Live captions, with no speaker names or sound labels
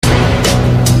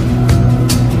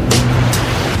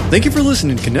Thank you for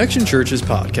listening to Connection Church's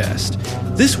podcast.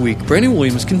 This week, Brandon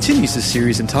Williams continues his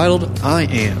series entitled, I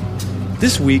Am.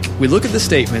 This week, we look at the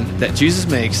statement that Jesus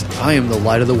makes, I am the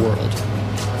light of the world.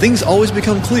 Things always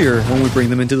become clear when we bring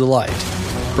them into the light.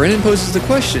 Brandon poses the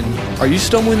question, are you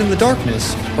stumbling in the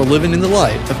darkness or living in the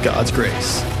light of God's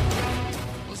grace?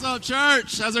 What's up,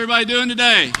 church? How's everybody doing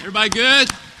today? Everybody good?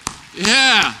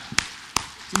 Yeah.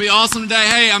 It's going to be awesome today.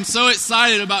 Hey, I'm so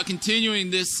excited about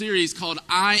continuing this series called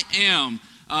I Am.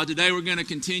 Today we're going to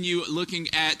continue looking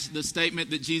at the statement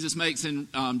that Jesus makes in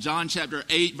John chapter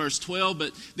 8, verse 12,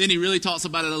 but then he really talks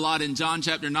about it a lot in John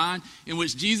chapter 9, in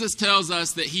which Jesus tells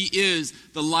us that he is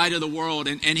the light of the world,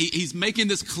 and he's making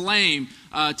this claim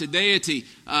to deity,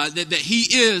 that he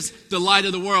is the light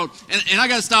of the world. And I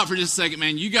got to stop for just a second,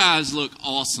 man. You guys look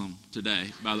awesome today,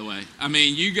 by the way. I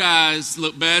mean, you guys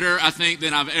look better, I think,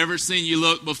 than I've ever seen you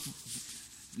look before.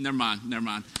 Never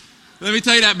mind. Let me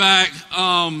take that back.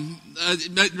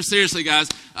 Seriously, guys,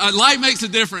 light makes a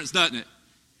difference, doesn't it?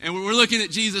 And we're looking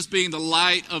at Jesus being the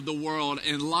light of the world,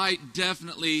 and light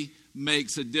definitely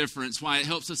makes a difference. Why? It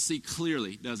helps us see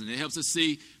clearly, doesn't it? It helps us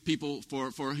see people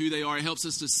for who they are. It helps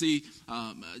us to see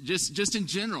just in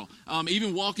general.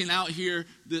 Even walking out here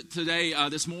today,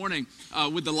 this morning,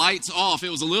 with the lights off, it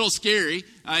was a little scary.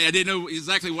 I didn't know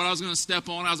exactly what I was going to step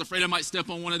on. I was afraid I might step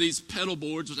on one of these pedal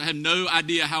boards, which I had no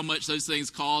idea how much those things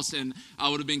cost, and I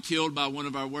would have been killed by one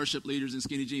of our worship leaders in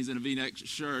skinny jeans and a V-neck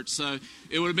shirt. So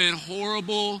it would have been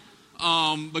horrible.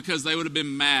 Because they would have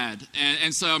been mad.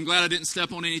 And so I'm glad I didn't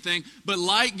step on anything. But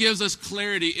light gives us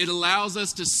clarity. It allows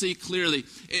us to see clearly.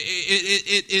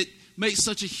 It makes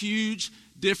such a huge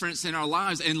difference in our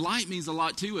lives. And light means a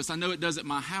lot to us. I know it does at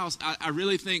my house. I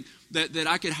really think that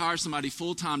I could hire somebody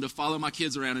full-time to follow my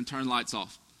kids around and turn lights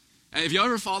off. If you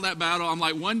ever fought that battle, I'm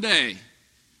like, one day,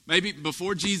 maybe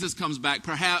before Jesus comes back,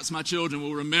 perhaps my children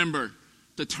will remember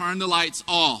to turn the lights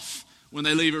off when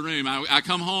they leave a room. I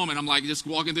come home and I'm like just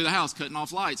walking through the house, cutting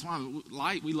off lights. Why?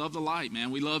 Light, we love the light,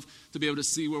 man. We love to be able to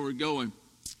see where we're going.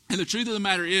 And the truth of the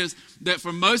matter is that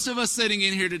for most of us sitting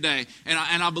in here today, and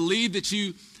I believe that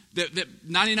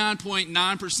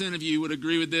 99.9% of you would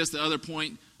agree with this, the other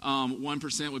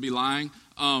 0.1% would be lying,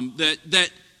 that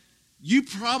you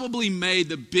probably made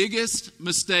the biggest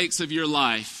mistakes of your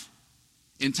life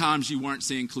in times you weren't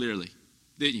seeing clearly,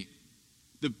 didn't you?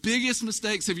 The biggest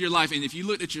mistakes of your life, and if you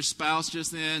looked at your spouse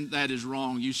just then, that is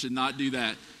wrong. You should not do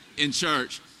that in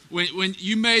church. When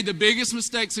you made the biggest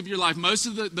mistakes of your life, most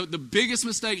of the biggest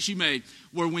mistakes you made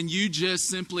were when you just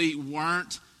simply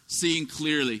weren't seeing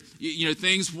clearly. You know,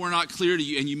 things were not clear to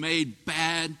you, and you made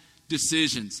bad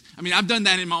decisions. I mean, I've done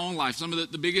that in my own life. Some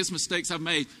of the biggest mistakes I've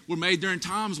made were made during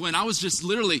times when I was just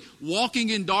literally walking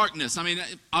in darkness. I mean,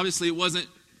 obviously it wasn't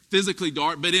physically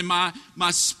dark, but in my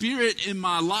spirit, in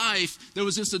my life, there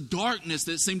was just a darkness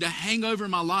that seemed to hang over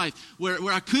my life where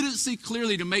I couldn't see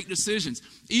clearly to make decisions.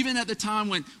 Even at the time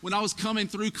when I was coming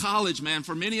through college, man,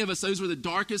 for many of us, those were the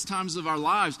darkest times of our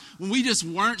lives when we just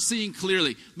weren't seeing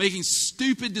clearly, making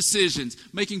stupid decisions,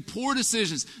 making poor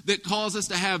decisions that cause us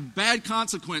to have bad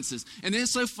consequences. And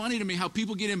it's so funny to me how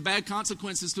people get in bad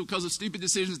consequences because of stupid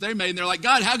decisions they made, and they're like,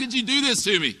 God, how could you do this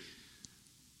to me?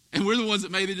 And we're the ones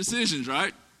that made the decisions,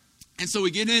 right? And so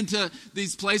we get into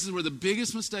these places where the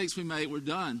biggest mistakes we made were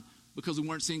done because we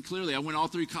weren't seeing clearly. I went all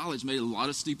through college, made a lot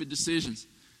of stupid decisions.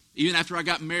 Even after I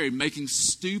got married, making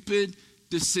stupid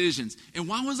decisions. And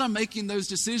why was I making those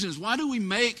decisions? Why do we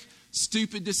make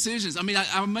stupid decisions? I mean,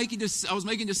 I was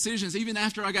making decisions even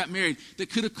after I got married that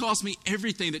could have cost me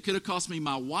everything, that could have cost me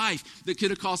my wife, that could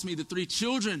have cost me the 3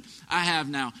 children I have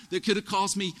now, that could have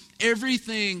cost me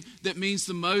everything that means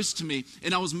the most to me.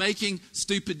 And I was making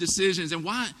stupid decisions. And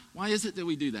why is it that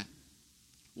we do that?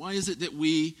 Why is it that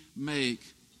we make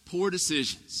poor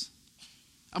decisions?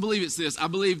 I believe it's this. I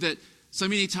believe that so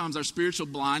many times our spiritual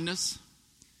blindness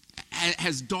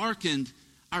has darkened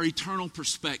our eternal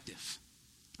perspective.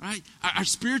 Right? Our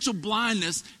spiritual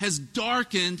blindness has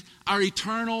darkened our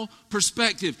eternal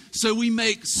perspective. So we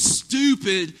make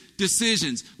stupid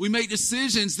decisions. We make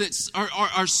decisions that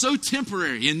are so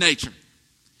temporary in nature.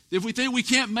 If we think we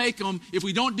can't make them, if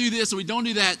we don't do this or we don't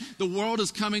do that, the world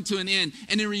is coming to an end.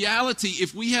 And in reality,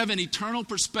 if we have an eternal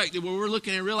perspective where we're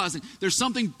looking and realizing there's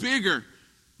something bigger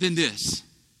than this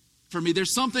for me,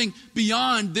 there's something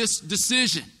beyond this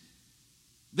decision.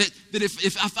 That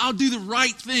if I'll do the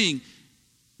right thing,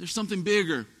 there's something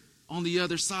bigger on the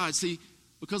other side. See,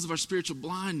 because of our spiritual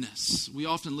blindness, we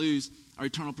often lose our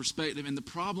eternal perspective. And the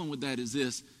problem with that is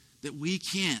this, that we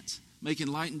can't make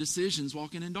enlightened decisions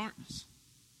walking in darkness.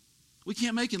 We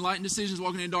can't make enlightened decisions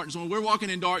walking in darkness. When we're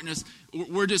walking in darkness,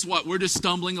 we're just what? We're just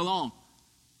stumbling along.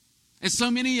 And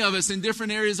so many of us in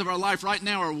different areas of our life right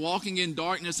now are walking in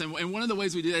darkness. And one of the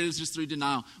ways we do that is just through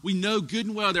denial. We know good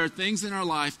and well there are things in our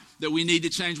life that we need to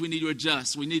change. We need to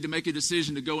adjust. We need to make a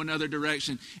decision to go another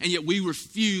direction. And yet we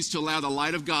refuse to allow the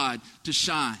light of God to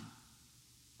shine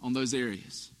on those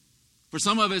areas. For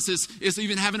some of us, it's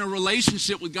even having a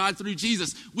relationship with God through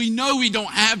Jesus. We know we don't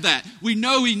have that. We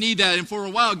know we need that. And for a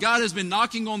while, God has been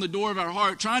knocking on the door of our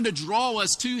heart, trying to draw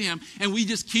us to Him. And we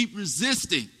just keep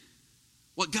resisting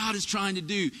what God is trying to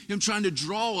do, Him trying to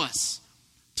draw us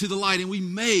to the light. And we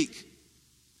make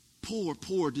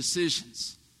poor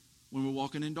decisions when we're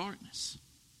walking in darkness.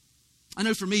 I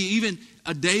know for me, even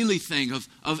a daily thing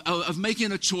of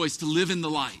making a choice to live in the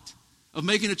light, of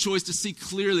making a choice to see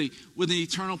clearly with an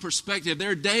eternal perspective.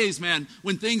 There are days, man,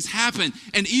 when things happen,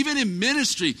 and even in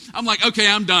ministry, I'm like, okay,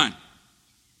 I'm done.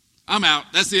 I'm out.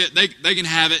 That's it. They can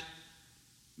have it.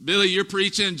 Billy, you're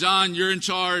preaching. John, you're in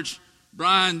charge.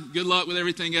 Brian, good luck with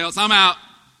everything else. I'm out.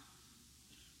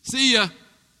 See ya.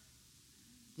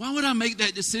 Why would I make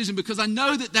that decision? Because I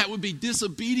know that would be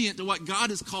disobedient to what God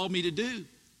has called me to do.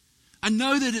 I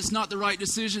know that it's not the right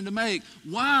decision to make.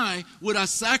 Why would I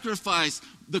sacrifice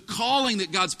the calling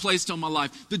that God's placed on my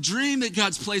life, the dream that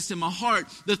God's placed in my heart,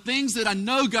 the things that I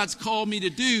know God's called me to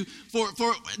do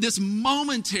for this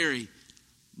momentary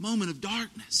moment of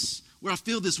darkness where I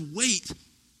feel this weight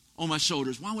on my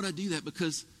shoulders? Why would I do that?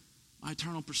 Because my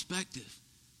eternal perspective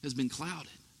has been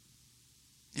clouded.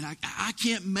 And I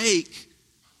can't make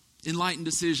enlightened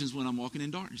decisions when I'm walking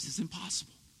in darkness. It's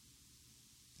impossible.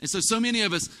 And so many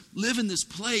of us live in this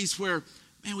place where,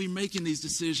 man, we're making these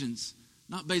decisions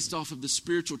not based off of the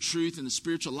spiritual truth and the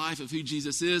spiritual life of who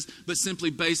Jesus is, but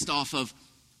simply based off of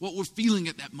what we're feeling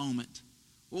at that moment,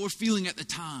 what we're feeling at the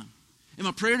time. And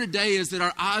my prayer today is that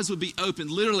our eyes would be open,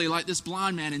 literally like this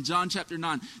blind man in John chapter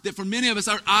 9, that for many of us,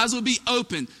 our eyes will be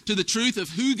open to the truth of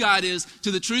who God is, to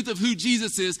the truth of who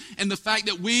Jesus is, and the fact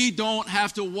that we don't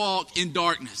have to walk in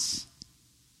darkness.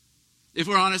 If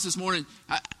we're honest this morning,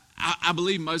 I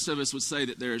believe most of us would say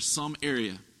that there is some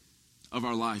area of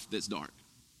our life that's dark.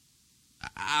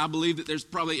 I believe that there's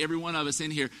probably every one of us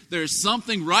in here. There is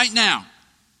something right now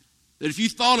that if you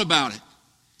thought about it,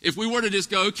 if we were to just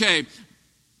go, okay,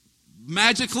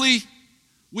 magically,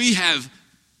 we have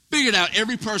figured out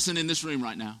every person in this room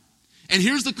right now. And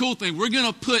here's the cool thing. We're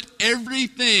going to put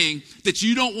everything that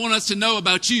you don't want us to know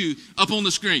about you up on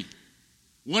the screen.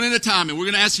 One at a time. And we're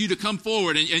going to ask you to come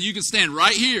forward. And you can stand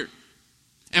right here.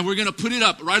 And we're going to put it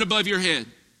up right above your head.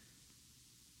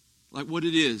 Like what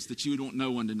it is that you would want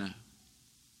no one to know.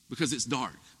 Because it's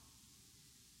dark.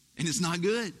 And it's not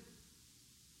good.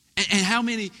 And how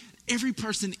many, every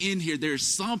person in here,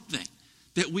 there's something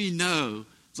that we know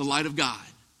the light of God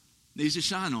needs to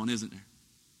shine on, isn't there?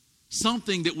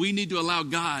 Something that we need to allow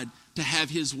God to have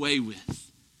His way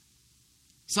with.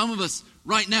 Some of us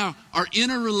right now are in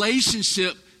a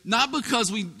relationship not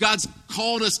because God's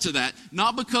called us to that,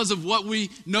 not because of what we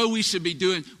know we should be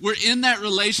doing. We're in that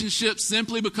relationship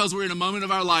simply because we're in a moment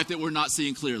of our life that we're not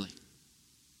seeing clearly.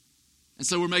 And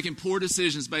so we're making poor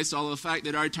decisions based on the fact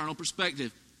that our eternal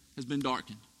perspective has been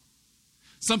darkened.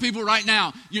 Some people right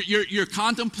now, you're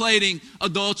contemplating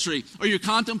adultery or you're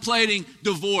contemplating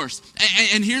divorce.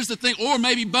 And here's the thing, or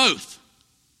maybe both.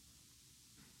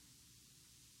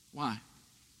 Why?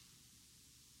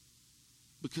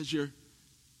 Because your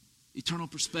eternal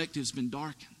perspective has been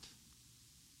darkened.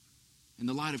 And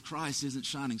the light of Christ isn't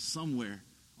shining somewhere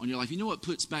on your life. You know what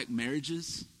puts back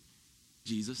marriages?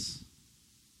 Jesus.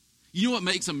 You know what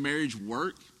makes a marriage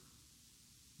work?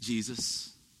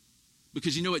 Jesus.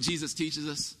 Because you know what Jesus teaches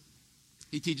us?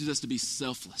 He teaches us to be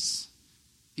selfless.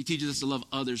 He teaches us to love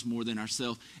others more than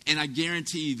ourselves. And I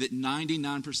guarantee that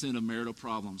 99% of marital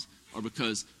problems are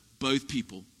because both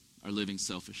people are living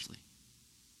selfishly.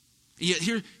 And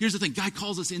yet here's the thing. God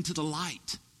calls us into the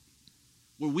light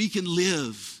where we can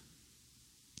live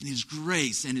in His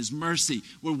grace and His mercy,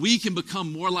 where we can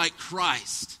become more like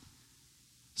Christ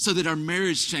so that our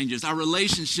marriage changes, our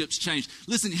relationships change.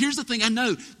 Listen, here's the thing. I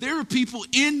know there are people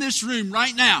in this room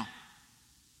right now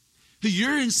who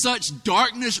you're in such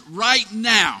darkness right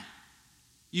now,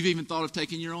 you've even thought of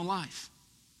taking your own life.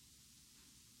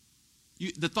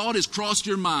 The thought has crossed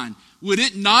your mind. Would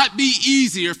it not be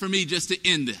easier for me just to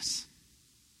end this?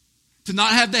 To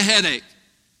not have the headache.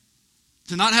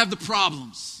 To not have the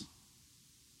problems.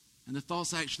 And the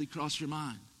thoughts actually cross your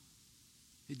mind.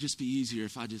 It'd just be easier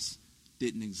if I just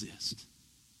didn't exist.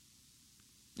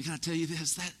 And can I tell you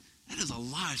this? That is a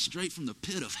lie straight from the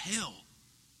pit of hell.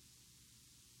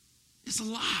 It's a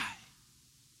lie.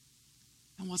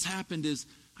 And what's happened is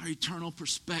our eternal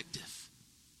perspective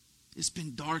It's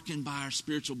been darkened by our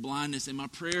spiritual blindness. And my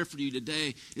prayer for you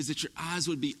today is that your eyes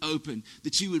would be open,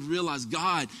 that you would realize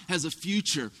God has a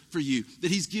future for you,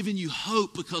 that he's given you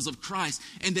hope because of Christ,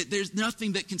 and that there's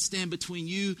nothing that can stand between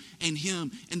you and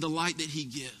him and the light that he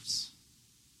gives.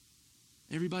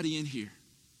 Everybody in here,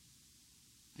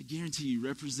 I guarantee you,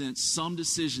 represents some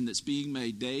decision that's being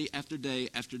made day after day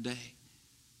after day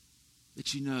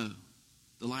that you know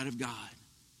the light of God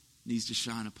needs to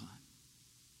shine upon.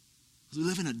 We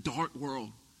live in a dark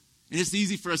world. And it's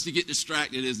easy for us to get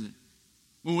distracted, isn't it?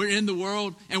 When we're in the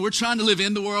world and we're trying to live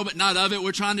in the world but not of it.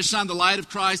 We're trying to shine the light of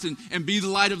Christ and be the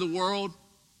light of the world.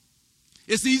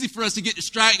 It's easy for us to get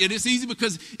distracted. It's easy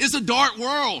because it's a dark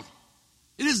world.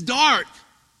 It is dark.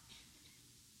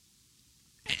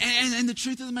 And the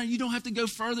truth of the matter, you don't have to go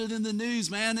further than the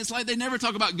news, man. It's like they never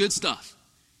talk about good stuff,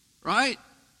 right?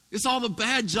 It's all the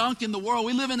bad junk in the world.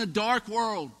 We live in a dark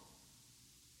world.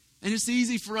 And it's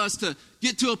easy for us to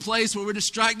get to a place where we're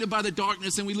distracted by the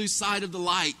darkness and we lose sight of the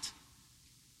light.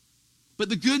 But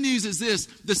the good news is this: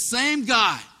 the same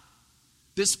God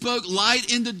that spoke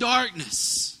light into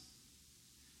darkness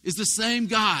is the same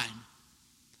God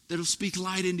that will speak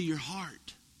light into your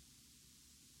heart.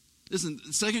 Listen,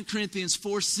 2 Corinthians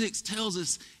 4:6 tells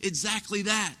us exactly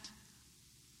that.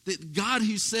 That God,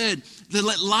 who said that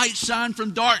let light shine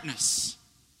from darkness,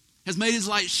 has made his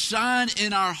light shine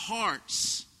in our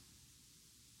hearts.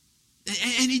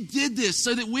 And he did this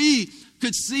so that we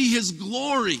could see his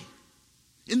glory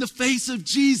in the face of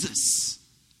Jesus.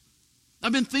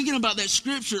 I've been thinking about that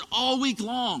scripture all week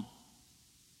long.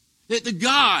 That the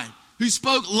God who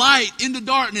spoke light into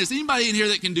darkness, anybody in here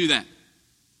that can do that?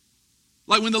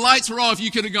 Like when the lights were off, you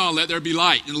could have gone, let there be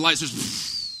light. And the lights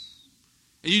just,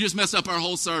 and you just messed up our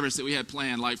whole service that we had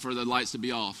planned, like for the lights to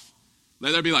be off.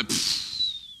 Let there be light.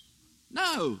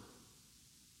 No.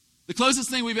 The closest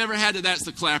thing we've ever had to that's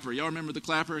the clapper. Y'all remember the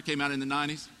clapper? It came out in the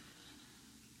 90s.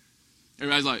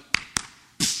 Everybody's like,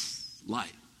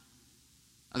 light.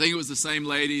 I think it was the same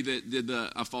lady that did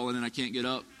the I've fallen and I can't get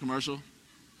up commercial.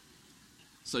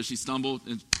 So she stumbled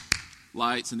and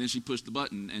lights, and then she pushed the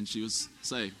button and she was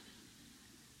saved.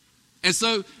 And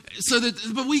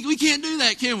but we can't do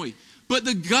that, can we? But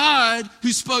the God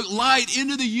who spoke light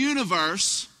into the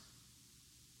universe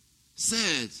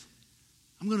said,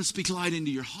 I'm going to speak light into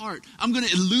your heart. I'm going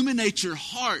to illuminate your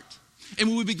heart. And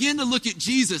when we begin to look at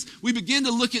Jesus, we begin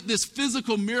to look at this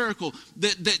physical miracle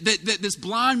that this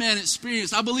blind man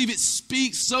experienced. I believe it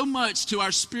speaks so much to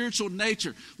our spiritual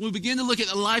nature. When we begin to look at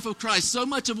the life of Christ, so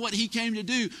much of what he came to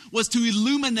do was to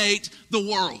illuminate the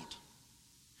world.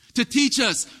 To teach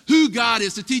us who God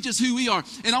is, to teach us who we are.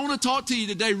 And I want to talk to you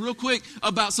today real quick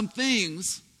about some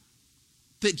things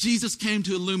that Jesus came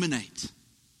to illuminate.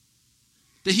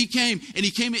 That he came, and he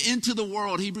came into the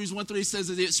world. Hebrews 1:3 says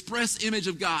that the express image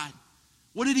of God.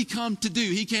 What did he come to do?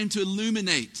 He came to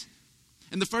illuminate.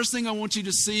 And the first thing I want you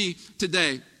to see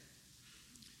today,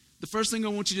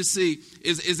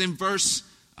 is in verse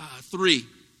 3.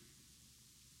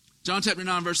 John chapter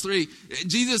 9, verse 3.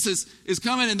 Jesus is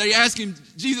coming, and they ask him,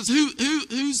 Jesus,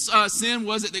 whose sin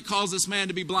was it that caused this man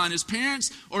to be blind? His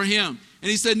parents or him? And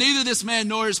he said, neither this man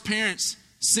nor his parents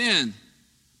sinned.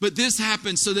 But this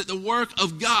happened so that the work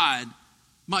of God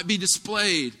might be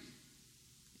displayed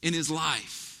in his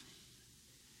life.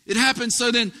 It happened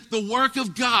so then the work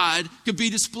of God could be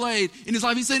displayed in his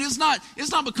life. He said it's not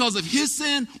because of his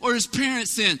sin or his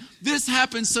parents' sin. This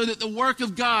happened so that the work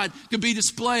of God could be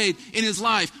displayed in his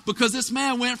life. Because this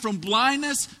man went from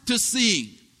blindness to seeing.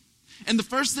 And the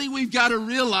first thing we've got to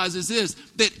realize is this,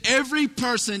 that every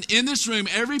person in this room,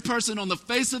 every person on the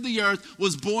face of the earth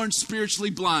was born spiritually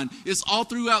blind. It's all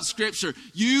throughout Scripture.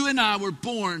 You and I were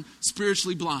born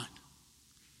spiritually blind.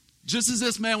 Just as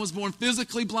this man was born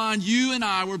physically blind, you and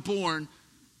I were born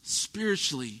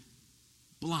spiritually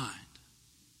blind.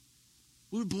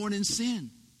 We were born in sin.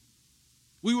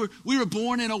 We were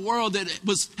born in a world that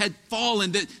had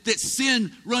fallen, that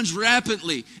sin runs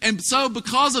rapidly. And so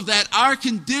because of that, our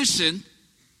condition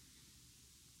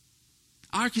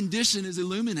is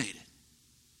illuminated.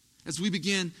 As we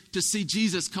begin to see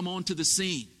Jesus come onto the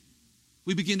scene,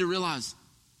 we begin to realize,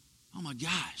 oh my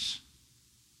gosh,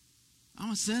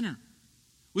 I'm a sinner.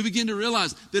 We begin to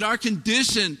realize that our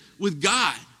condition with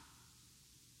God,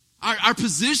 our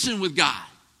position with God,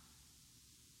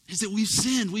 is that we've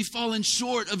sinned. We've fallen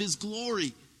short of his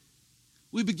glory.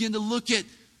 We begin to look at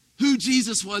who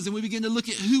Jesus was, and we begin to look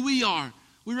at who we are.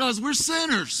 We realize we're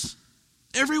sinners.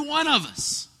 Every one of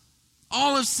us.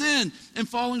 All have sinned and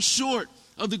fallen short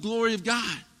of the glory of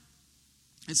God.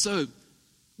 And so,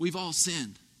 we've all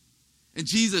sinned. And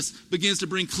Jesus begins to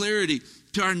bring clarity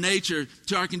to our nature,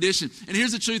 to our condition. And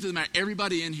here's the truth of the matter.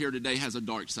 Everybody in here today has a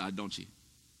dark side, don't you?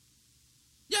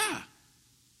 Yeah.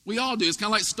 We all do. It's kind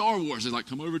of like Star Wars. They're like,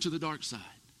 come over to the dark side.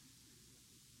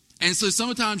 And so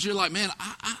sometimes you're like, man,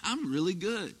 I'm really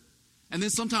good. And then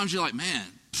sometimes you're like, man,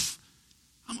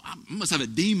 I must have a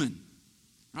demon,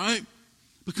 right?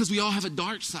 Because we all have a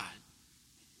dark side.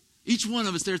 Each one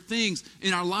of us, there are things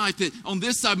in our life that on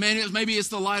this side, man, maybe it's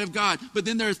the light of God. But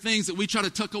then there are things that we try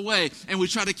to tuck away and we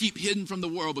try to keep hidden from the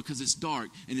world because it's dark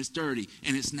and it's dirty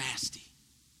and it's nasty.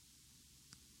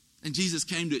 And Jesus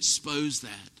came to expose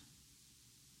that.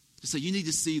 To say you need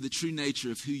to see the true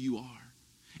nature of who you are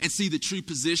and see the true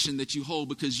position that you hold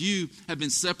because you have been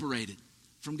separated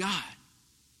from God.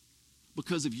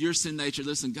 Because of your sin nature.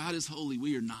 Listen, God is holy,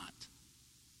 we are not.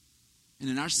 And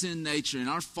in our sin nature, in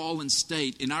our fallen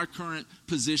state, in our current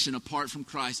position apart from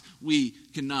Christ, we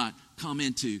cannot come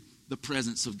into the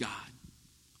presence of God.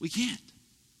 We can't.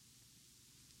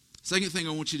 Second thing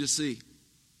I want you to see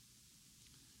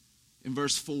in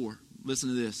verse 4, listen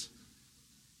to this.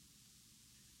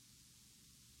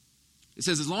 It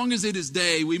says, as long as it is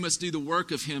day, we must do the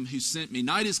work of him who sent me.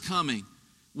 Night is coming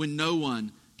when no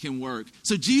one can work.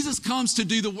 So Jesus comes to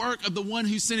do the work of the one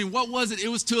who sent him. What was it? It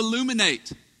was to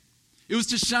illuminate. It was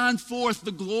to shine forth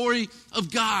the glory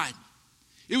of God.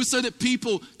 It was so that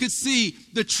people could see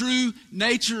the true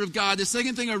nature of God. The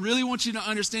second thing I really want you to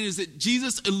understand is that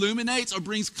Jesus illuminates or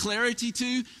brings clarity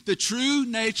to the true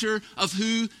nature of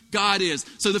who God is.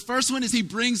 So the first one is he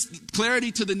brings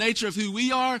clarity to the nature of who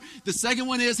we are. The second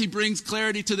one is he brings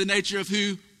clarity to the nature of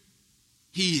who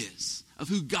he is, of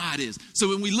who God is. So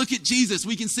when we look at Jesus,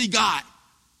 we can see God.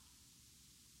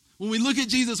 When we look at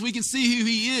Jesus, we can see who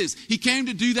he is. He came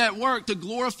to do that work, to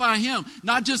glorify him,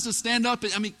 not just to stand up.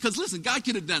 Because listen, God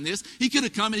could have done this. He could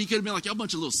have come and he could have been like, y'all a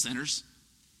bunch of little sinners.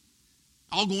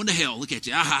 All going to hell. Look at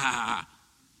you.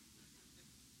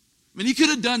 He could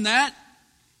have done that.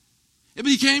 But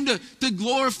he came to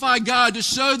glorify God, to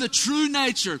show the true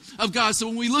nature of God. So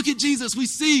when we look at Jesus, we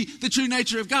see the true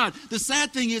nature of God. The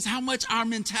sad thing is how much our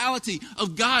mentality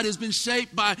of God has been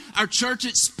shaped by our church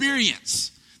experience.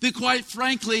 That quite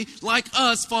frankly, like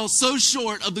us, falls so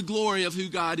short of the glory of who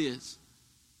God is.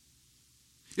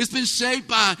 It's been shaped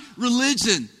by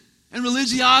religion and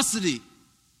religiosity.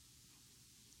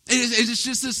 It's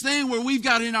just this thing where we've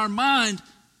got in our mind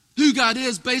who God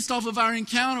is based off of our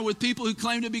encounter with people who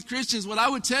claim to be Christians. What I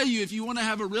would tell you, if you want to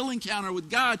have a real encounter with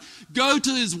God, go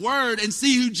to his word and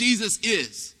see who Jesus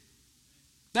is.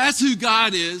 That's who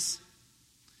God is.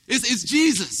 It's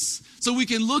Jesus. So we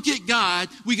can look at God,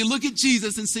 we can look at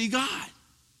Jesus and see God.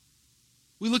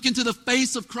 We look into the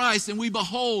face of Christ and we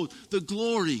behold the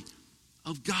glory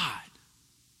of God.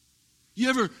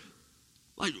 You ever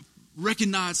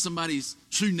recognize somebody's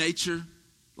true nature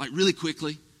really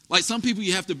quickly? Like some people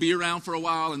you have to be around for a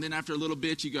while and then after a little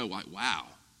bit you go wow,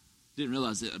 didn't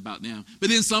realize it about them. But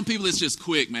then some people it's just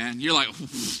quick, man. You're like,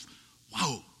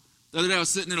 whoa. The other day I was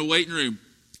sitting in a waiting room.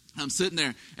 I'm sitting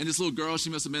there, and this little girl, she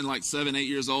must have been like 7, 8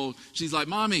 years old. She's like,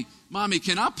 Mommy,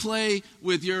 can I play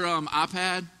with your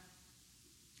iPad?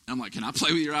 I'm like, can I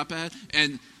play with your iPad?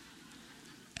 And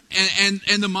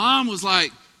the mom was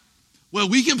like, well,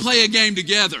 we can play a game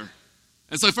together.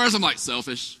 And so first I'm like,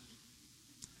 selfish.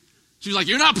 She was like,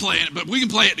 you're not playing it, but we can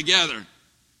play it together.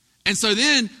 And so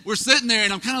then we're sitting there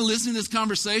and I'm kind of listening to this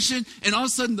conversation and all of a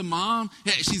sudden the mom,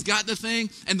 she's got the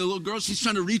thing and the little girl, she's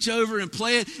trying to reach over and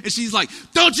play it. And she's like,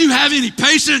 don't you have any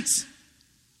patience?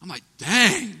 I'm like,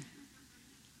 dang.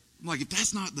 I'm like, if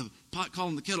that's not the pot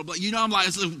calling the kettle black, I'm like,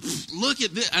 look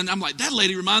at this. And I'm like, that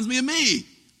lady reminds me of me.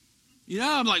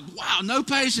 I'm like, wow, no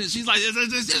patience. She's like,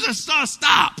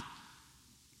 stop.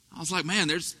 I was like, man,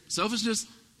 there's selfishness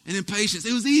and impatience.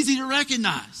 It was easy to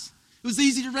recognize. It was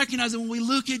easy to recognize that when we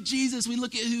look at Jesus, we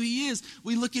look at who he is,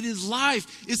 we look at his life.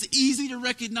 It's easy to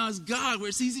recognize God, where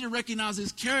it's easy to recognize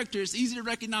his character, it's easy to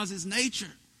recognize his nature.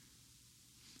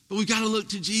 But we've got to look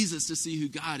to Jesus to see who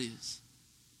God is.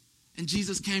 And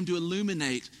Jesus came to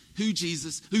illuminate who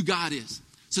God is,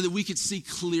 so that we could see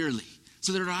clearly,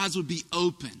 so that our eyes would be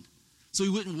open, so we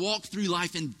wouldn't walk through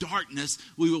life in darkness,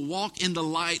 we would walk in the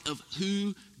light of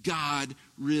who God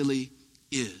really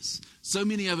is. So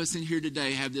many of us in here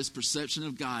today have this perception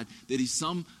of God that he's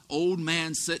some old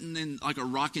man sitting in like a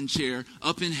rocking chair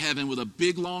up in heaven with a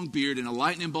big long beard and a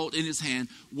lightning bolt in his hand,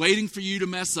 waiting for you to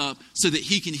mess up so that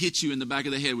he can hit you in the back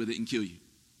of the head with it and kill you.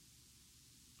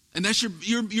 And that's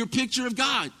your picture of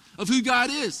God, of who God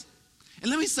is. And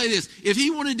let me say this, if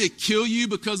he wanted to kill you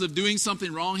because of doing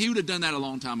something wrong, he would have done that a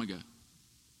long time ago.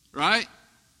 Right?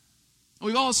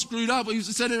 We've all screwed up. We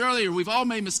said it earlier. We've all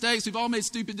made mistakes. We've all made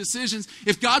stupid decisions.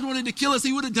 If God wanted to kill us,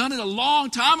 he would have done it a long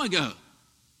time ago.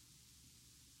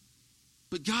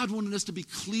 But God wanted us to be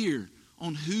clear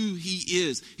on who he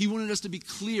is. He wanted us to be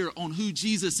clear on who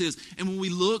Jesus is. And when we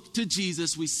look to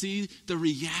Jesus, we see the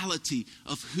reality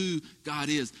of who God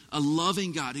is. A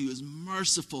loving God who is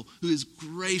merciful, who is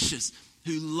gracious,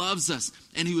 who loves us,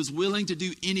 and who is willing to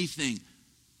do anything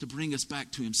to bring us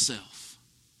back to himself.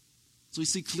 So we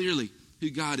see clearly who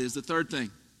God is. The third thing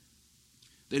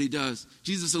that he does,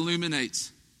 Jesus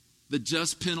illuminates the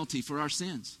just penalty for our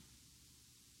sins.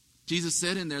 Jesus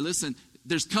said in there, listen,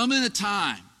 there's coming a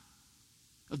time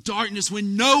of darkness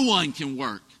when no one can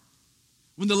work.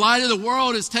 When the light of the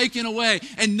world is taken away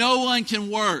and no one can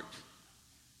work.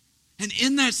 And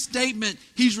in that statement,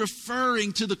 he's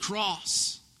referring to the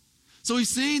cross. So we've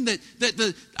seen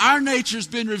that our nature's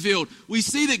been revealed. We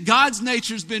see that God's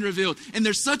nature's been revealed. And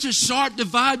there's such a sharp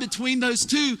divide between those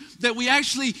two that we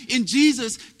actually, in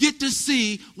Jesus, get to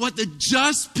see what the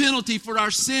just penalty for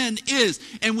our sin is.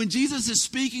 And when Jesus is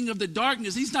speaking of the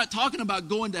darkness, he's not talking about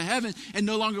going to heaven and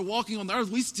no longer walking on the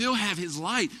earth. We still have his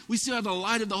light. We still have the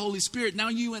light of the Holy Spirit. Now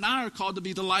you and I are called to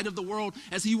be the light of the world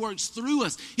as he works through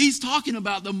us. He's talking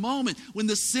about the moment when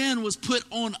the sin was put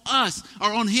on us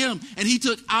or on him, and he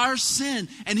took our sin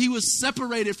and he was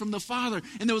separated from the Father,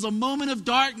 and there was a moment of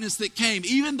darkness that came.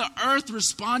 Even the earth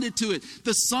responded to it.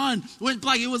 The sun went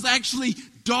black. It was actually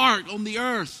dark on the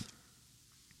earth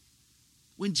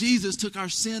when Jesus took our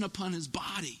sin upon his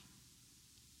body.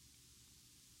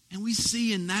 And we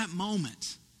see in that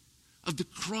moment of the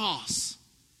cross,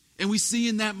 and we see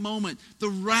in that moment the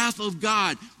wrath of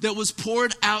God that was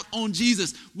poured out on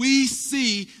Jesus. We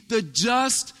see the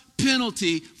just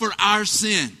penalty for our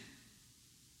sin.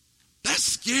 That's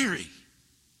scary.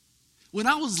 When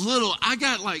I was little, I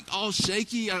got like all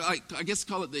shaky. I guess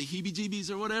call it the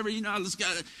heebie-jeebies or whatever. You know, I just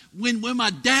got when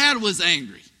my dad was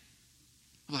angry.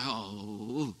 I'm like,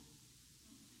 oh,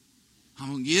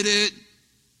 I'm gonna get it.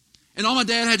 And all my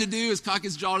dad had to do is cock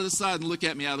his jaw to the side and look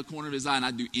at me out of the corner of his eye, and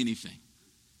I'd do anything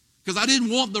because I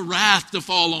didn't want the wrath to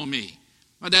fall on me.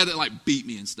 My dad like beat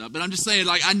me and stuff, but I'm just saying,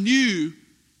 like I knew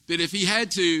that if he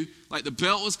had to, like the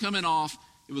belt was coming off,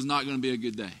 it was not going to be a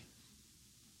good day.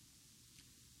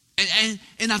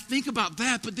 And I think about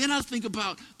that, but then I think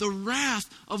about the wrath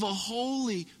of a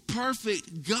holy,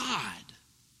 perfect God.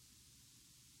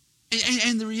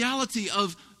 And the reality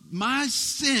of my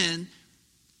sin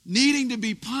needing to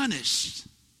be punished.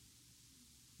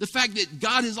 The fact that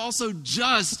God is also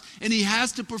just and he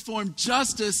has to perform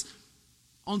justice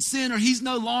on sin, or he's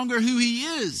no longer who he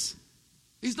is.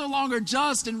 He's no longer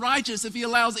just and righteous if he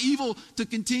allows evil to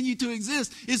continue to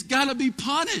exist. It's got to be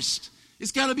punished.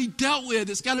 It's got to be dealt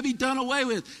with. It's got to be done away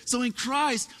with. So in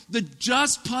Christ, the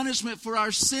just punishment for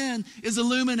our sin is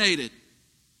illuminated.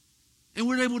 And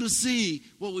we're able to see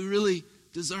what we really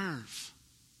deserve.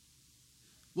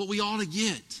 What we ought to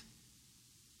get.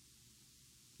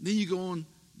 Then you go on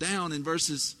down in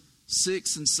verses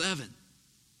 6 and 7.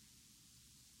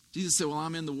 Jesus said, well,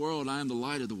 I'm in the world. I am the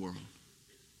light of the world.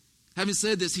 Having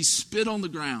said this, he spit on the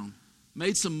ground,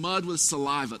 made some mud with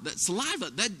saliva.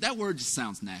 That word just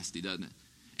sounds nasty, doesn't it?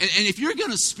 And if you're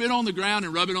going to spit on the ground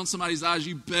and rub it on somebody's eyes,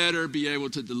 you better be able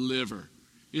to deliver.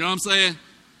 You know what I'm saying?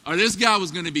 Or this guy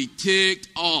was going to be ticked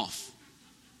off.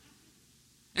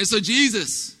 And so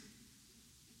Jesus,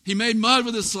 he made mud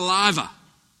with his saliva,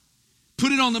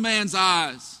 put it on the man's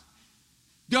eyes.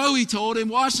 Go, he told him,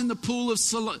 wash in the pool of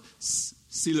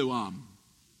Siloam.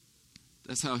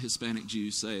 That's how Hispanic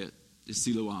Jews say it, is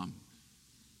Siloam.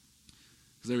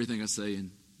 Because everything I say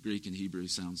in Greek and Hebrew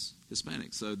sounds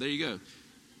Hispanic. So there you go.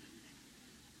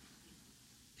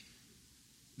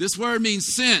 This word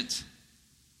means sent.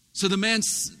 So the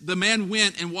man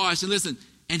went and washed. And listen,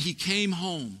 and he came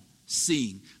home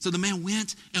seeing. So the man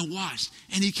went and washed.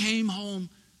 And he came home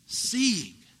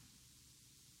seeing.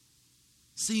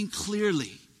 Seeing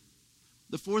clearly.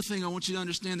 The fourth thing I want you to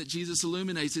understand that Jesus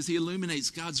illuminates is he illuminates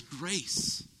God's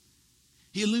grace.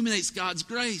 He illuminates God's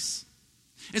grace.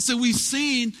 And so we've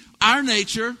seen our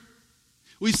nature.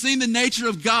 We've seen the nature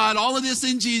of God. All of this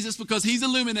in Jesus because he's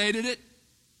illuminated it.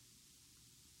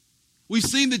 We've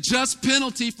seen the just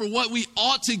penalty for what we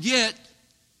ought to get.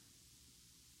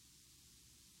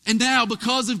 And now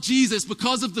because of Jesus,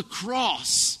 because of the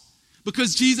cross,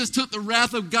 because Jesus took the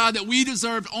wrath of God that we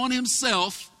deserved on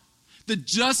himself, the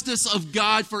justice of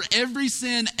God for every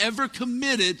sin ever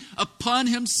committed upon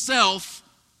himself,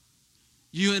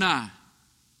 you and I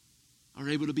are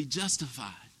able to be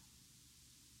justified.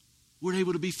 We're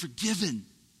able to be forgiven.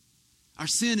 Our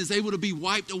sin is able to be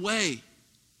wiped away.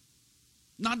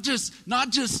 Not just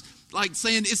like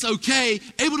saying it's okay,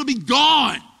 able to be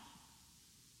gone.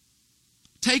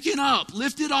 Taken up,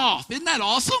 lifted off. Isn't that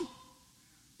awesome?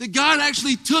 That God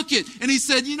actually took it and he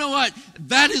said, you know what?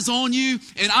 That is on you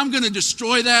and I'm going to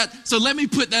destroy that. So let me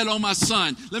put that on my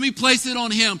son. Let me place it on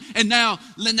him. And now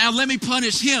let me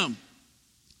punish him.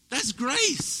 That's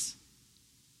grace.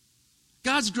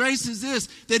 God's grace is this,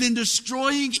 that in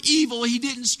destroying evil, he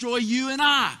didn't destroy you and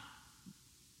I.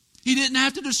 He didn't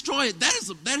have to destroy it.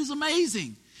 That is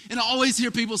amazing. And I always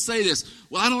hear people say this,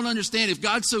 well, I don't understand. If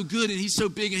God's so good and he's so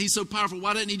big and he's so powerful,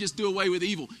 why didn't he just do away with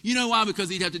evil? You know why? Because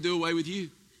he'd have to do away with you.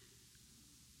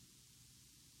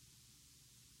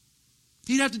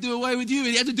 He'd have to do away with you.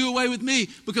 He'd have to do away with me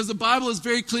because the Bible is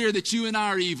very clear that you and I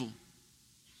are evil.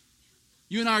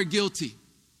 You and I are guilty.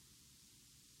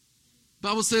 The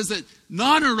Bible says that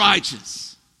none are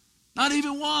righteous. Not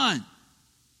even one.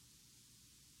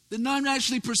 That none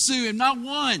actually pursue him. Not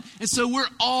one. And so we're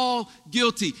all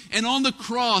guilty. And on the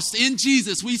cross, in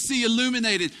Jesus, we see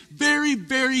illuminated very,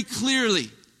 very clearly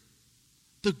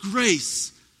the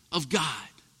grace of God.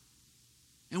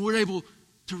 And we're able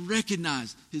to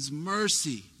recognize his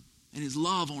mercy and his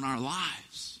love on our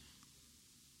lives.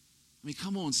 I mean,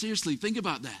 come on, seriously, think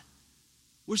about that.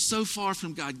 We're so far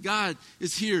from God. God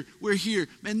is here. We're here.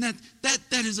 Man, that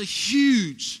is a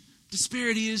huge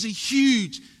disparity. It is a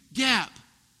huge gap.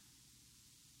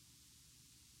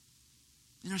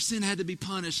 And our sin had to be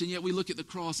punished, and yet we look at the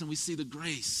cross and we see the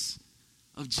grace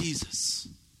of Jesus.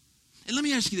 And let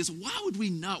me ask you this. Why would we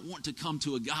not want to come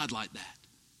to a God like that?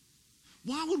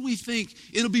 Why would we think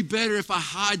it'll be better if I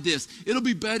hide this? It'll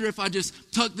be better if I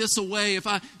just tuck this away. If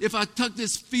I tuck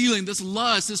this feeling, this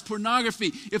lust, this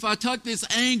pornography, if I tuck this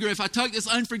anger, if I tuck this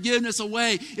unforgiveness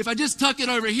away, if I just tuck it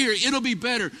over here, it'll be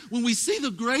better. When we see the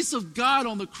grace of God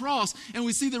on the cross and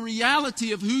we see the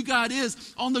reality of who God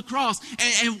is on the cross,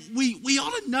 and we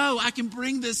ought to know I can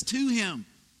bring this to him.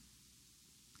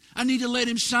 I need to let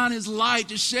him shine his light,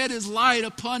 to shed his light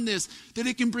upon this, that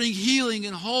it can bring healing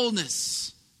and wholeness.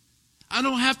 I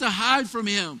don't have to hide from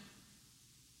him.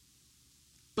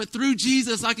 But through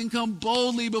Jesus, I can come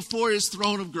boldly before his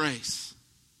throne of grace.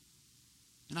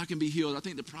 And I can be healed. I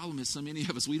think the problem is so many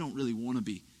of us, we don't really want to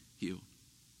be healed.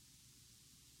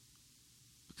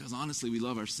 Because honestly, we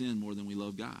love our sin more than we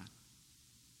love God.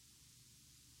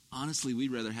 Honestly,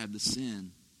 we'd rather have the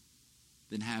sin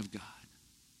than have God.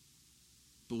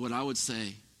 But what I would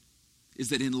say is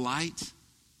that in light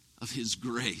of his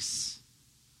grace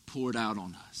poured out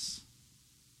on us,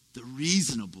 the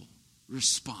reasonable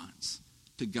response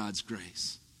to God's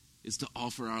grace is to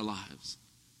offer our lives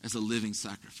as a living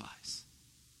sacrifice.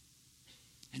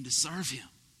 And to serve him,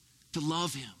 to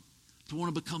love him, to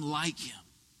want to become like him.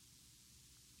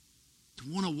 To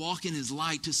want to walk in his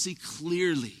light, to see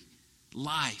clearly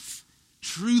life,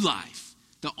 true life,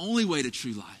 the only way to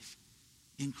true life,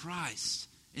 in Christ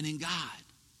and in God.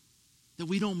 That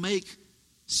we don't make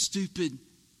stupid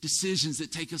decisions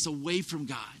that take us away from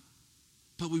God.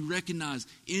 But we recognize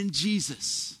in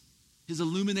Jesus, his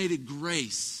illuminated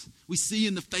grace, we see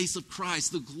in the face of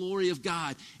Christ the glory of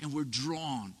God, and we're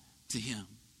drawn to him,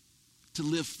 to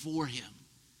live for him,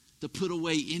 to put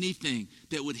away anything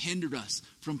that would hinder us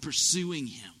from pursuing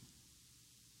him,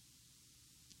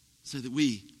 so that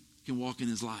we can walk in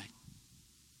his light.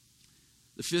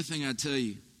 The fifth thing I'd tell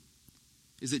you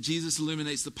is that Jesus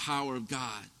illuminates the power of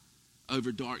God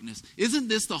over darkness. Isn't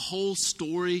this the whole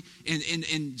story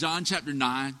in John chapter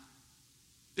 9?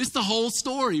 It's the whole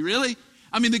story, really.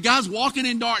 I mean, the guy's walking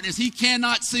in darkness. He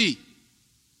cannot see.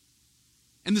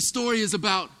 And the story is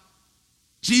about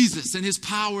Jesus and his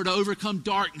power to overcome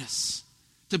darkness,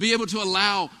 to be able to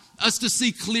allow us to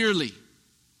see clearly.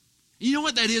 You know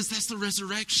what that is? That's the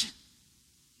resurrection.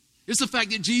 It's the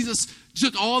fact that Jesus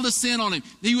took all the sin on him.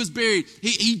 He was buried.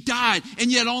 He died.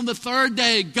 And yet on the third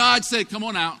day, God said, come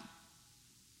on out.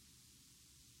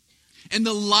 And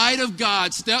the light of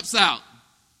God steps out.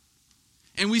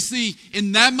 And we see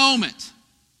in that moment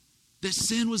that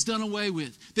sin was done away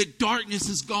with. That darkness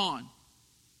is gone.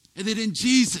 And that in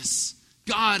Jesus,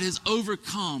 God has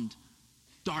overcome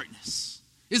darkness.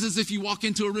 It's as if you walk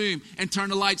into a room and turn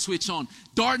the light switch on.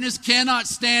 Darkness cannot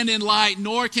stand in light,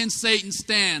 nor can Satan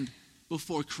stand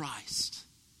before Christ.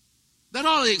 That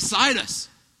ought to excite us.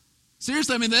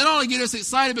 Seriously, I mean, that ought to get us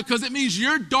excited, because it means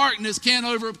your darkness can't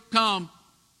overcome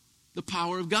the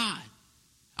power of God.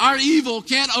 Our evil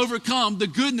can't overcome the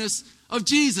goodness of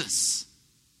Jesus.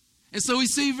 And so we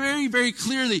see very, very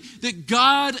clearly that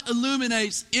God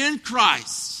illuminates in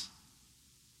Christ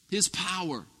his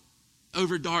power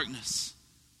over darkness.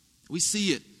 We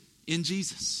see it in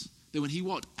Jesus, that when he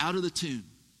walked out of the tomb,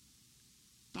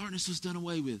 darkness was done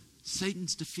away with.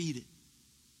 Satan's defeated.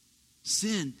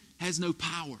 Sin has no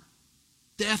power.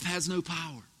 Death has no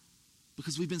power,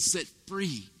 because we've been set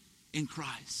free in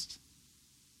Christ.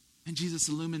 And Jesus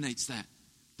illuminates that.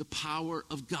 The power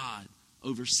of God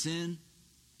over sin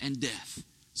and death.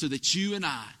 So that you and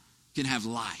I can have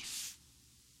life.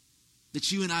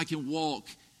 That you and I can walk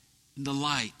in the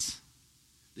light.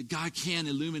 That God can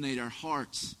illuminate our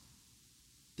hearts.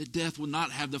 That death will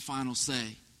not have the final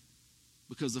say.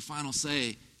 Because the final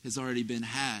say has already been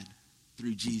had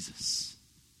through Jesus.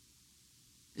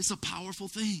 It's a powerful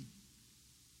thing.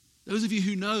 Those of you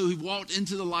who know, who've walked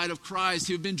into the light of Christ,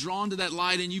 who have been drawn to that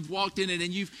light and you've walked in it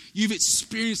and you've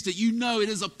experienced it, you know it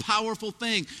is a powerful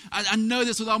thing. I know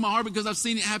this with all my heart because I've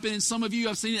seen it happen in some of you.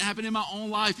 I've seen it happen in my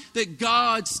own life. That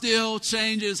God still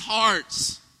changes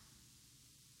hearts.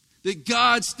 That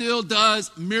God still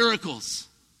does miracles.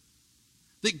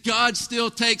 That God still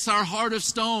takes our heart of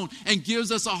stone and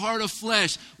gives us a heart of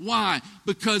flesh. Why?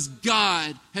 Because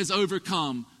God has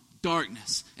overcome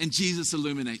darkness. And Jesus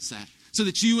illuminates that. So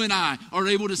that you and I are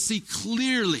able to see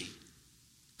clearly,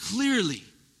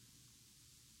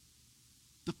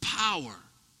 the power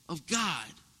of God.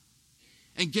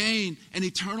 And gain an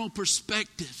eternal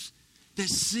perspective that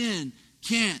sin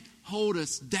can't hold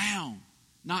us down.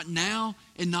 Not now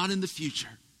and not in the future.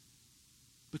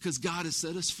 Because God has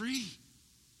set us free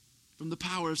from the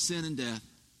power of sin and death.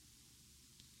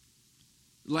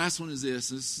 The last one is this.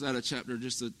 This is out of chapter,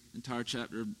 just the entire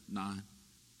chapter 9.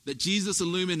 That Jesus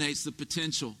illuminates the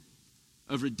potential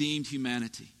of redeemed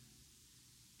humanity.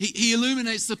 He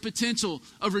illuminates the potential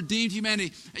of redeemed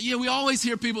humanity. Yeah, we always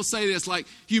hear people say this, like,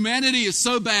 humanity is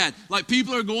so bad. Like,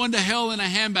 people are going to hell in a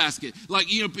handbasket. Like,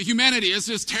 humanity is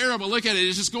just terrible. Look at it.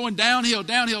 It's just going downhill,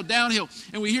 downhill, downhill.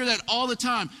 And we hear that all the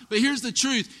time. But here's the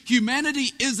truth.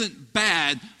 Humanity isn't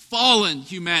bad. Fallen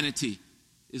humanity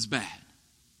is bad.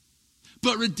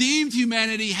 But redeemed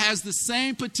humanity has the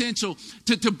same potential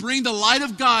to bring the light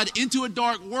of God into a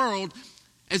dark world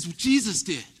as Jesus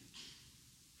did.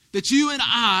 That you and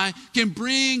I can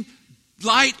bring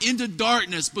light into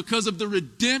darkness because of the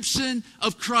redemption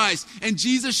of Christ. And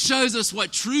Jesus shows us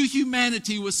what true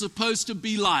humanity was supposed to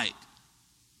be like.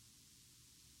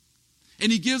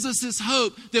 And he gives us this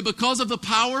hope that because of the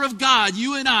power of God,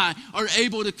 you and I are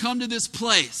able to come to this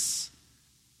place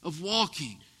of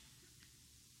walking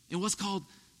in what's called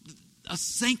a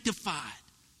sanctified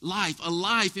life. A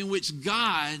life in which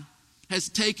God has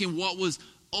taken what was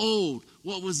old,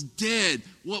 what was dead,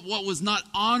 what was not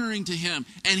honoring to him.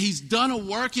 And he's done a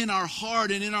work in our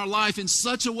heart and in our life in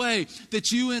such a way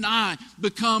that you and I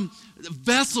become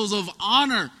vessels of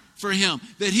honor for him.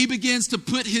 That he begins to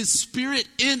put his spirit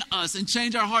in us and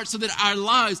change our hearts so that our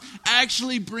lives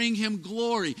actually bring him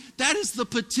glory. That is the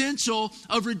potential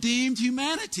of redeemed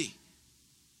humanity.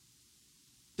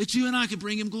 That you and I could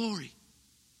bring him glory.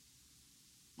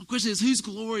 My question is, whose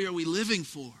glory are we living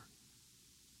for?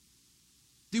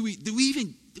 Do we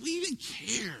even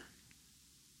care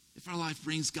if our life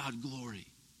brings God glory?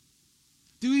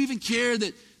 Do we even care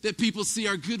that people see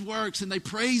our good works and they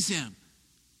praise him?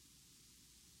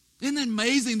 Isn't it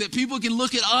amazing that people can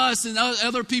look at us and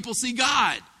other people see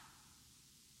God?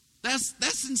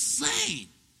 That's insane.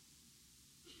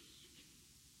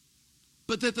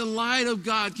 But that the light of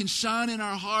God can shine in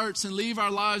our hearts and leave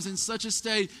our lives in such a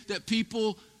state that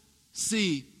people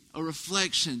see a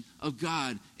reflection of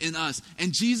God in us.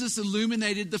 And Jesus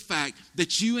illuminated the fact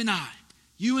that you and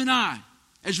I,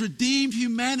 as redeemed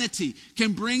humanity,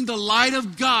 can bring the light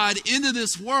of God into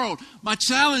this world. My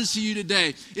challenge to you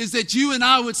today is that you and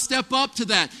I would step up to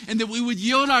that and that we would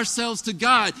yield ourselves to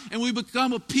God and we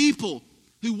become a people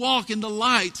who walk in the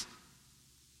light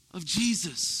of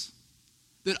Jesus.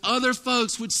 That other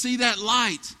folks would see that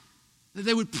light, that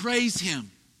they would praise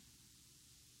him.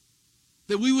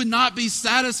 That we would not be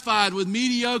satisfied with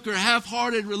mediocre,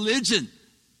 half-hearted religion,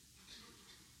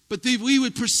 but that we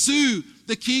would pursue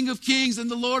the King of Kings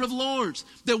and the Lord of Lords.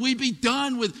 That we'd be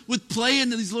done with playing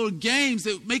these little games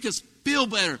that make us feel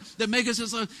better, that make us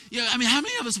just, how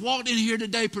many of us walked in here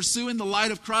today pursuing the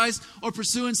light of Christ or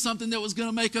pursuing something that was going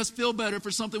to make us feel better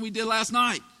for something we did last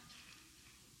night?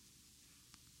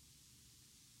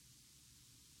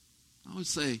 I would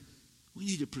say we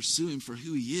need to pursue him for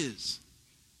who he is.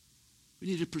 We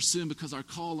need to pursue him because our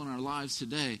call on our lives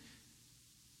today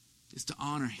is to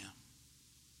honor him,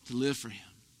 to live for him.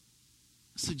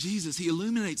 So Jesus, he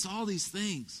illuminates all these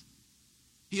things.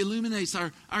 He illuminates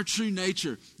our true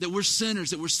nature, that we're sinners,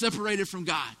 that we're separated from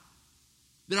God,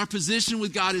 that our position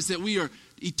with God is that we are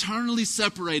eternally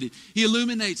separated. He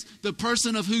illuminates the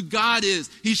person of who God is.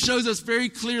 He shows us very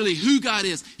clearly who God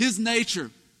is, his nature,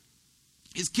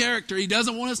 his character. He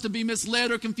doesn't want us to be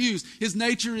misled or confused. His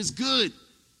nature is good.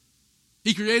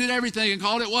 He created everything and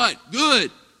called it what? Good.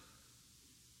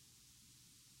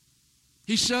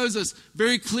 He shows us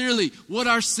very clearly what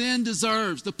our sin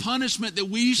deserves, the punishment that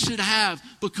we should have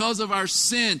because of our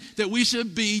sin, that we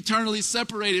should be eternally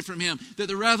separated from Him, that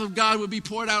the wrath of God would be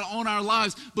poured out on our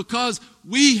lives because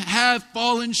we have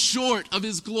fallen short of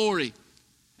His glory.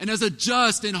 And as a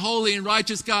just and holy and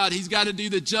righteous God, He's got to do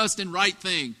the just and right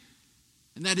thing.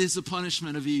 And that is the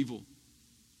punishment of evil.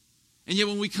 And yet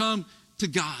when we come to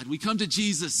God, we come to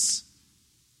Jesus,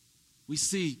 we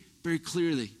see very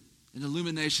clearly an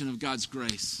illumination of God's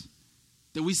grace.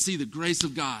 That we see the grace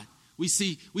of God. We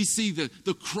see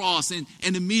the cross and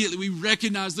immediately we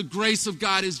recognize the grace of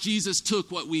God as Jesus took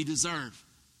what we deserve.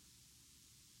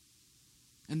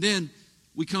 And then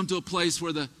we come to a place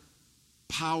where the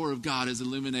power of God is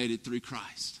illuminated through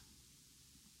Christ.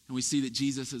 And we see that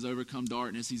Jesus has overcome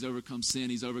darkness. He's overcome sin.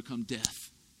 He's overcome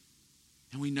death.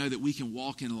 And we know that we can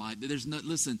walk in light. There's no,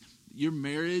 listen, your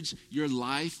marriage, your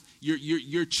life,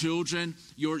 your children,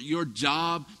 your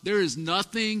job, there is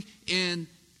nothing in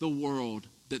the world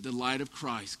that the light of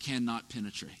Christ cannot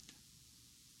penetrate.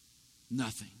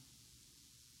 Nothing.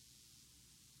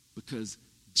 Because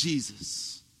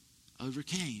Jesus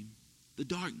overcame the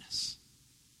darkness.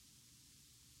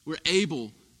 We're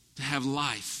able to have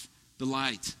life, the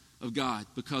light of God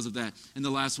because of that. And the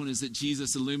last one is that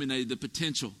Jesus illuminated the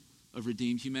potential of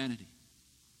redeemed humanity.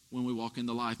 When we walk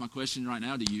into life, my question right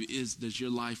now to you is, does your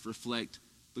life reflect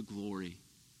the glory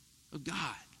of God?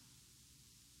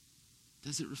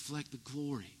 Does it reflect the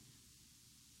glory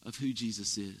of who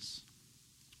Jesus is?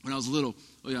 When I was little,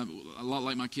 a lot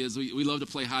like my kids, we love to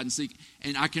play hide and seek.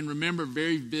 And I can remember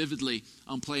very vividly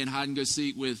playing hide and go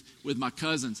seek with my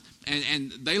cousins.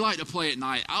 And they like to play at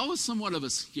night. I was somewhat of a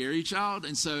scary child.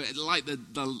 And so like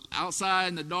the outside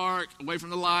in the dark, away from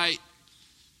the light,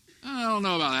 I don't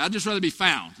know about that. I'd just rather be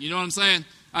found. You know what I'm saying?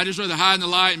 I'd just rather hide in the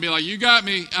light and be like, you got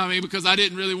me. I mean, because I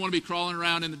didn't really want to be crawling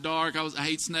around in the dark. I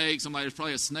hate snakes. I'm like, there's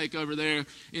probably a snake over there.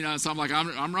 You know, so I'm like,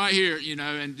 I'm right here, you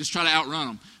know, and just try to outrun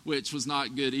them, which was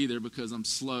not good either because I'm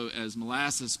slow as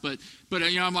molasses. But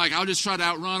you know, I'm like, I'll just try to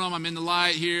outrun them. I'm in the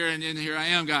light here, and then here I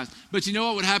am, guys. But you know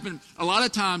what would happen? A lot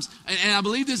of times, and I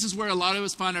believe this is where a lot of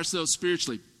us find ourselves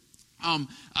spiritually. A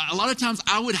lot of times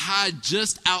I would hide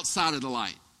just outside of the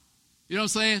light. You know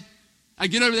what I'm saying? I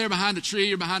get over there behind a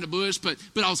tree or behind a bush, but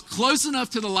I was close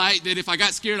enough to the light that if I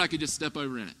got scared, I could just step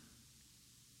over in it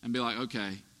and be like,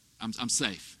 okay, I'm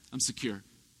safe, I'm secure.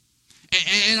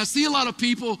 And I see a lot of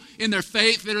people in their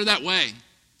faith that are that way.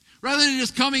 Rather than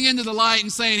just coming into the light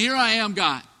and saying, here I am,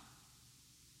 God.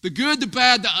 The good, the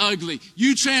bad, the ugly.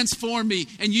 You transform me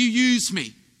and you use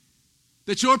me.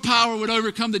 That your power would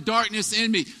overcome the darkness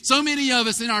in me. So many of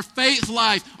us in our faith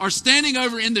life are standing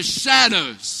over in the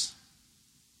shadows.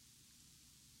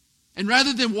 And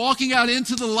rather than walking out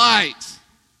into the light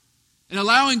and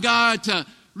allowing God to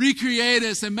recreate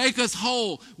us and make us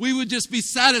whole, we would just be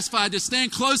satisfied to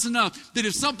stand close enough that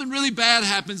if something really bad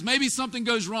happens, maybe something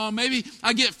goes wrong, maybe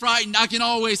I get frightened, I can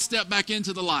always step back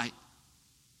into the light.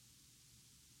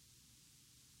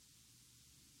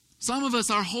 Some of us,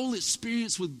 our whole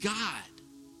experience with God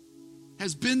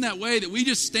has been that way, that we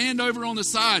just stand over on the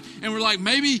side and we're like,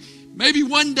 maybe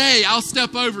one day I'll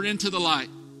step over into the light.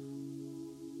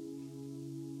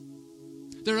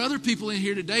 There are other people in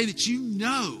here today that you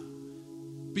know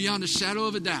beyond a shadow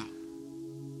of a doubt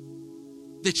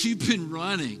that you've been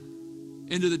running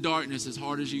into the darkness as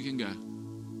hard as you can go.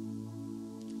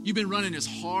 You've been running as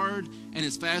hard and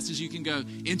as fast as you can go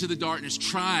into the darkness,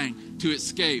 trying to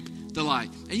escape the light.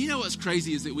 And you know what's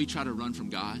crazy is that we try to run from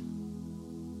God.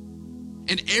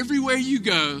 And everywhere you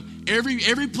go,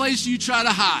 every place you try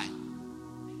to hide,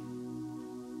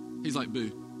 He's like,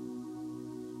 boo.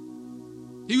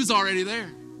 He was already there.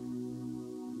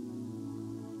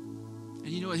 And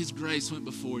you know what? His grace went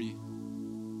before you.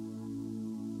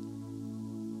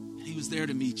 And He was there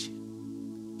to meet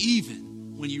you.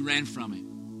 Even when you ran from Him.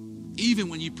 Even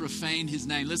when you profaned His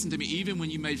name. Listen to me. Even when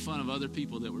you made fun of other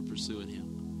people that were pursuing Him.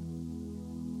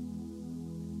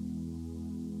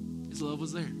 His love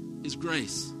was there. His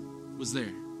grace was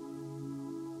there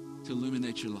to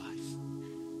illuminate your life.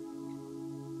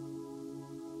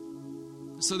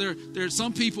 So there are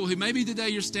some people who maybe today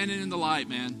you're standing in the light,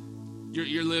 man.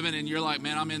 You're living and you're like,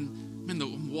 man,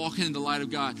 I'm walking in the light of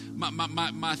God.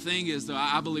 My thing is, though,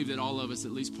 I believe that all of us,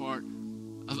 at least part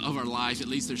of our life, at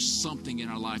least there's something in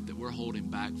our life that we're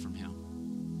holding back from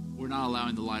Him. We're not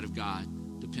allowing the light of God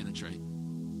to penetrate.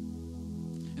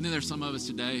 And then there's some of us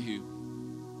today who,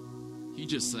 you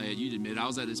just say it, you admit, I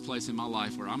was at this place in my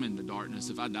life where I'm in the darkness.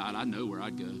 If I died, I know where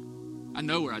I'd go. I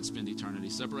know where I'd spend eternity,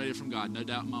 separated from God, no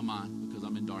doubt in my mind, because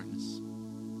I'm in darkness.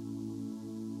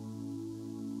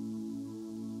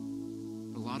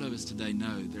 A lot of us today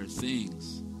know there are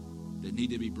things that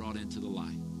need to be brought into the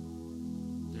light.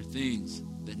 There are things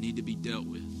that need to be dealt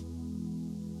with.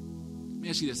 Let me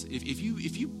ask you this. If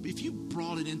you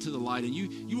brought it into the light and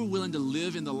you were willing to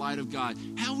live in the light of God,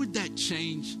 how would that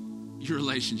change your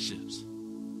relationships?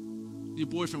 With your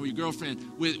boyfriend, with your girlfriend,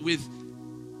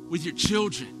 with your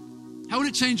children? How would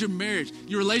it change your marriage,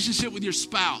 your relationship with your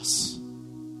spouse?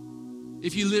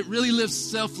 If you really live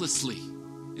selflessly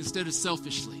instead of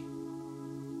selfishly?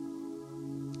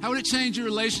 How would it change your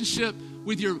relationship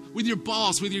with your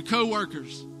boss, with your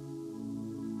coworkers?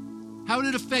 How would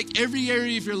it affect every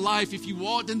area of your life if you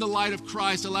walked in the light of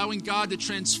Christ, allowing God to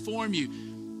transform you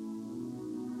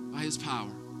by His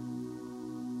power?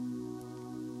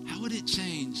 How would it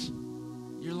change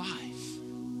your life?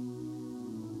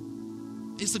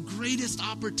 It's the greatest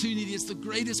opportunity. It's the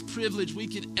greatest privilege we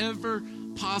could ever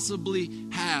possibly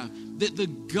have. That the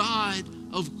God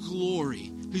of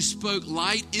glory, who spoke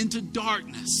light into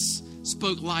darkness,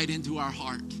 spoke light into our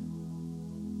heart.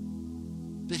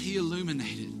 That He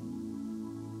illuminated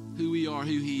who we are,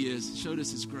 who He is, showed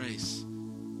us His grace,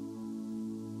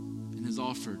 and has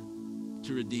offered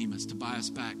to redeem us, to buy us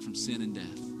back from sin and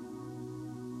death.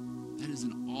 That is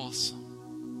an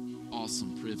awesome,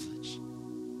 awesome privilege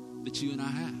that you and I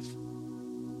have.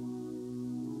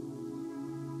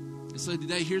 And so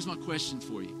today, here's my question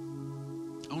for you.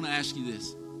 I want to ask you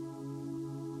this.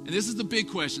 And this is the big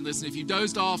question. Listen, if you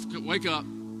dozed off, wake up.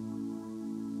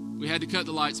 We had to cut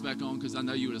the lights back on because I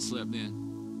know you would have slept in.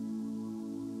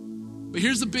 But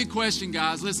here's the big question,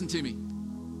 guys. Listen to me.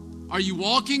 Are you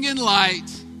walking in light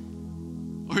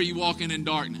or are you walking in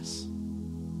darkness?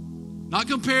 Not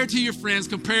compared to your friends,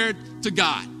 compared to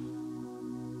God.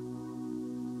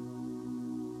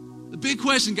 The big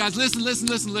question, guys, listen.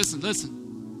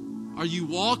 Are you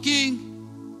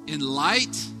walking in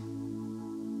light,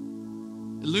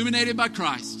 illuminated by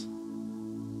Christ?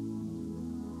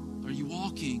 Are you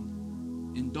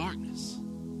walking in darkness?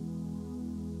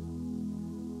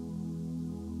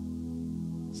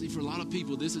 See, for a lot of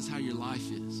people, this is how your life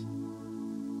is.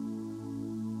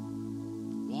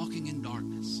 Walking in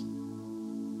darkness.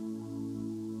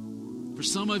 For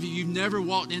some of you, you've never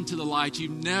walked into the light.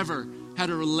 You've never had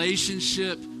a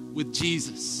relationship with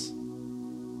Jesus.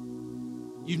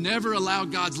 You've never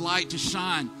allowed God's light to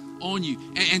shine on you.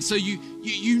 And so you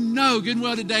know good and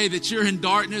well today that you're in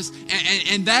darkness.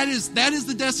 And that is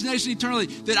the destination eternally,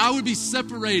 that I would be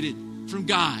separated from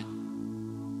God.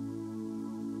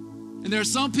 And there are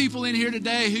some people in here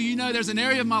today who, you know, there's an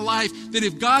area of my life that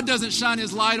if God doesn't shine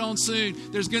His light on soon,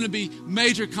 there's going to be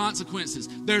major consequences.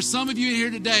 There's some of you in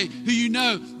here today who, you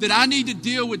know, that I need to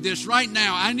deal with this right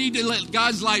now. I need to let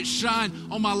God's light shine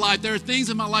on my life. There are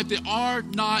things in my life that are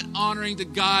not honoring to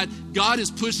God. God is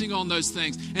pushing on those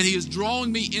things, and He is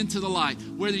drawing me into the light.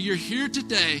 Whether you're here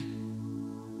today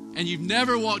and you've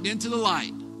never walked into the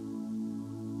light,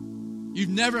 you've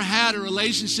never had a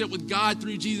relationship with God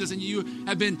through Jesus, and you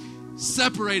have been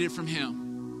separated from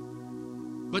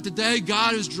Him. But today,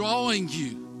 God is drawing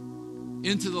you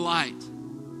into the light.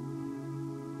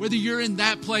 Whether you're in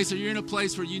that place or you're in a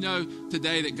place where you know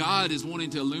today that God is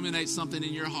wanting to illuminate something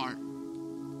in your heart.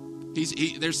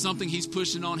 There's something He's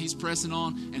pushing on, He's pressing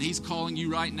on, and He's calling you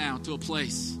right now to a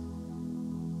place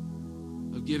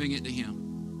of giving it to Him.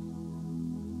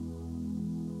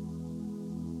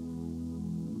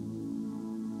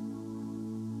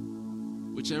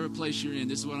 Whichever place you're in,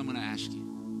 this is what I'm going to ask you.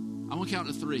 I'm going to count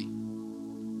to 3.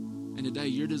 And today,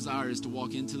 your desire is to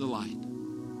walk into the light.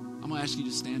 I'm going to ask you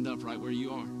to stand up right where you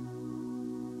are.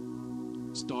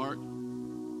 It's dark.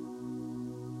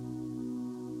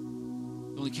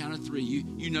 On the count of 3,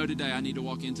 you know today I need to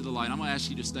walk into the light. I'm going to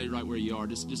ask you to stay right where you are.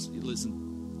 Just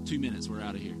listen. 2 minutes, we're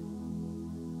out of here.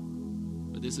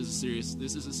 But this is a serious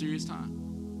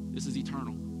time. This is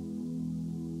eternal.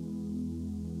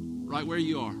 Right where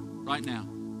you are. Right now,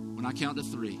 when I count to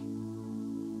 3,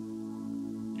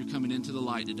 you're coming into the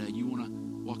light today. You want to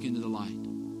walk into the light.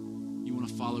 You want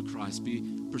to follow Christ, be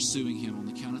pursuing Him. On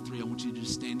the count of 3, I want you to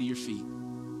just stand to your feet.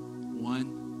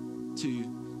 1, 2,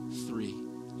 3.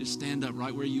 Just stand up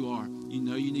right where you are. You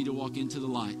know you need to walk into the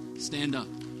light. Stand up.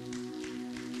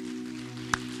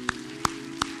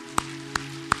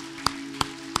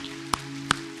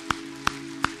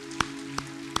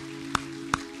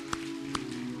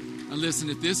 Now listen,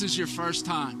 if this is your first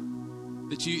time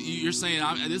that you're saying,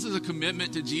 this is a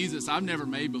commitment to Jesus I've never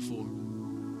made before.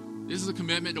 This is a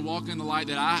commitment to walk in the light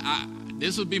that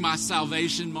this would be my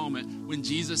salvation moment when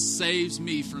Jesus saves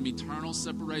me from eternal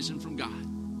separation from God.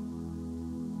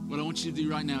 What I want you to do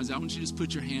right now is I want you to just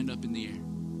put your hand up in the air.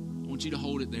 I want you to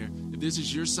hold it there. If this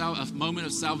is your a moment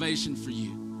of salvation for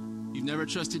you, you've never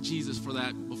trusted Jesus for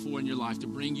that before in your life, to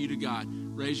bring you to God,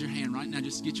 raise your hand right now.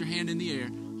 Just get your hand in the air.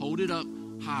 Hold it up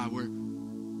high. Where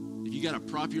if you got to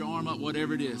prop your arm up,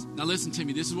 whatever it is. Now listen to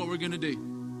me. This is what we're going to do.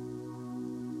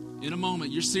 In a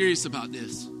moment, you're serious about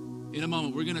this. In a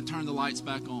moment, we're going to turn the lights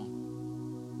back on.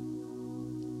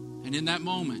 And in that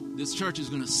moment, this church is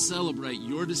going to celebrate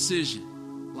your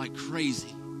decision like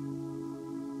crazy.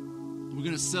 We're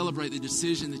going to celebrate the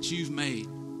decision that you've made.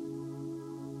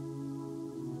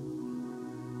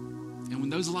 And when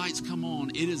those lights come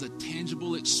on, it is a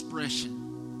tangible expression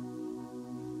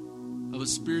of a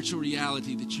spiritual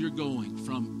reality that you're going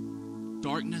from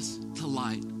darkness to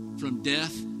light, from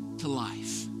death to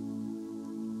life.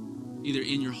 Either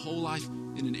in your whole life,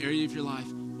 in an area of your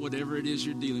life, whatever it is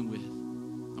you're dealing with.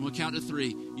 I'm going to count to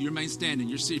 3. You remain standing.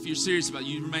 If you're serious about it,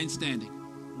 you remain standing.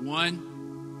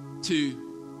 1,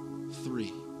 2,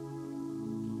 3.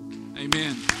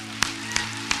 Amen.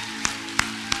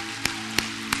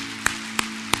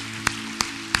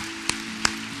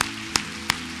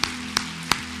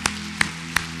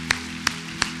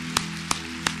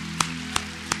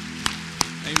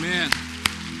 Amen.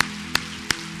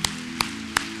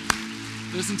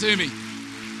 Listen to me.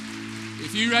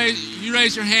 If you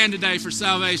raise your hand today for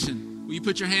salvation, will you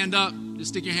put your hand up? Just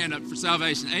stick your hand up for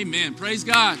salvation. Amen. Praise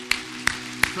God.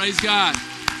 Praise God.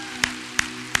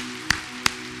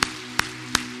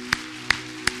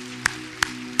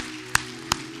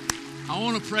 I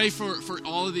want to pray for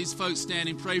all of these folks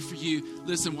standing. Pray for you.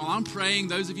 Listen, while I'm praying,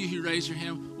 those of you who raise your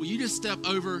hand, will you just step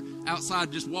over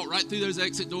outside, just walk right through those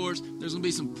exit doors. There's going to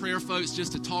be some prayer folks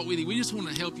just to talk with you. We just want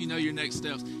to help you know your next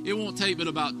steps. It won't take but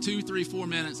about 2, 3, 4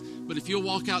 minutes. But if you'll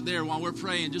walk out there while we're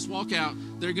praying, just walk out.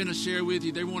 They're going to share with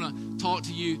you. They want to talk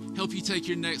to you, help you take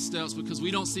your next steps, because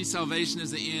we don't see salvation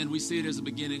as the end. We see it as the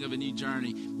beginning of a new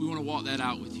journey. We want to walk that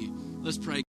out with you. Let's pray.